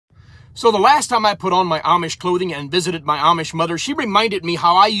So the last time I put on my Amish clothing and visited my Amish mother, she reminded me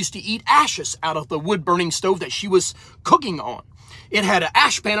how I used to eat ashes out of the wood-burning stove that she was cooking on. It had an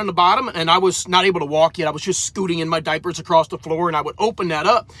ash pan on the bottom, and I was not able to walk yet. I was just scooting in my diapers across the floor, and I would open that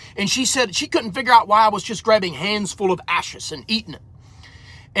up. And she said she couldn't figure out why I was just grabbing hands full of ashes and eating it.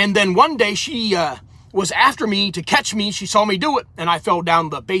 And then one day she was after me to catch me. She saw me do it, and I fell down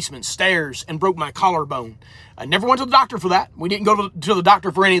the basement stairs and broke my collarbone. I never went to the doctor for that. We didn't go to the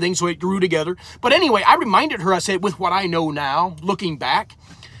doctor for anything, so it grew together. But anyway, I reminded her, I said, with what I know now, looking back,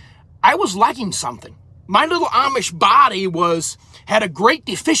 I was lacking something. My little Amish body had a great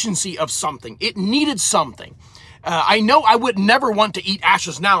deficiency of something. It needed something. I know I would never want to eat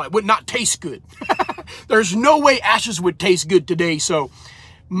ashes now. It would not taste good. There's no way ashes would taste good today. So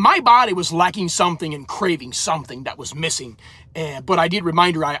my body was lacking something and craving something that was missing. But I did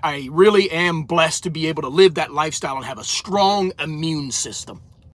remind her I really am blessed to be able to live that lifestyle and have a strong immune system.